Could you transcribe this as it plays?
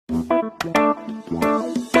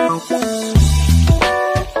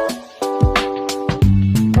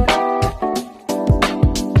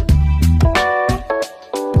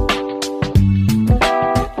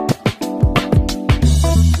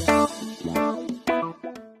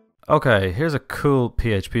Okay, here's a cool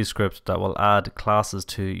PHP script that will add classes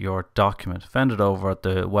to your document. Found it over at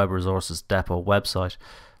the Web Resources Depot website.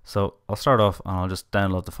 So I'll start off and I'll just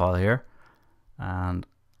download the file here and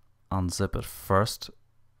unzip it first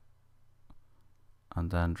and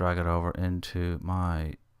then drag it over into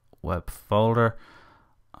my web folder.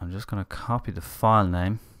 I'm just going to copy the file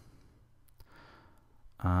name,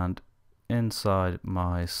 and inside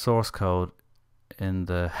my source code in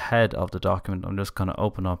the head of the document I'm just going to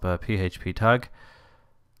open up a PHP tag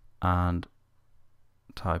and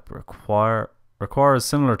type require. Require is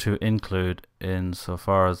similar to include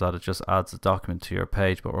insofar as that it just adds the document to your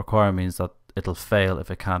page, but require means that it'll fail if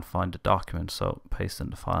it can't find the document. So paste in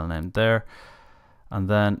the file name there, and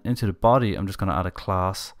then into the body I'm just going to add a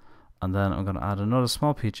class, and then I'm going to add another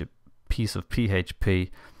small piece of PHP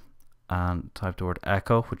and type the word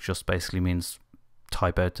echo, which just basically means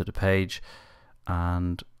type out to the page.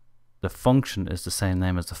 And the function is the same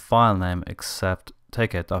name as the file name, except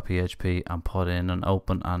take out .php and put in an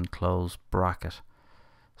open and close bracket.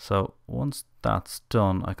 So once that's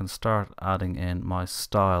done, I can start adding in my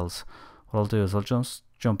styles. What I'll do is I'll just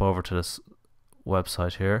jump over to this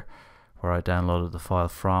website here where I downloaded the file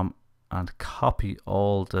from and copy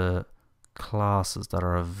all the classes that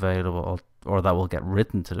are available or that will get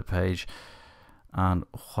written to the page. And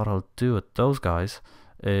what I'll do with those guys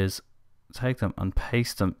is take them and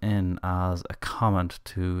paste them in as a comment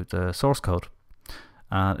to the source code.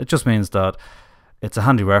 And it just means that it's a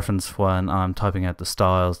handy reference when I'm typing out the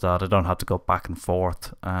styles, that I don't have to go back and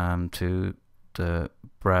forth to the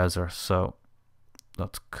browser. So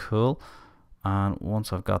that's cool. And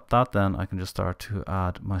once I've got that, then I can just start to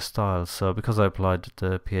add my styles. So because I applied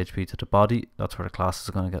the PHP to the body, that's where the class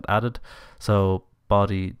is going to get added. So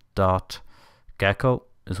body.gecko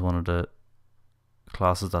is one of the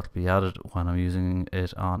classes that will be added when I'm using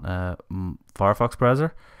it on a Firefox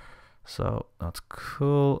browser. So that's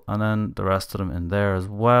cool, and then the rest of them in there as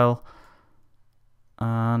well.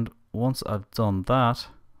 And once I've done that,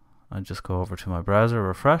 I just go over to my browser,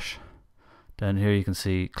 refresh. Down here you can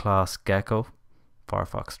see class gecko,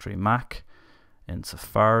 Firefox 3 Mac. In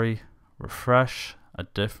Safari, refresh, a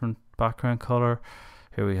different background color.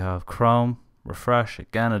 Here we have Chrome, refresh,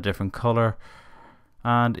 again a different color.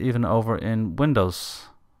 And even over in Windows,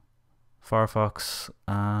 Firefox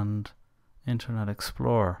and Internet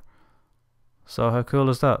Explorer. So how cool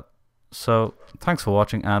is that? So thanks for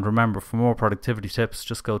watching, and remember, for more productivity tips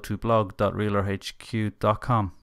just go to blog.realerhq.com.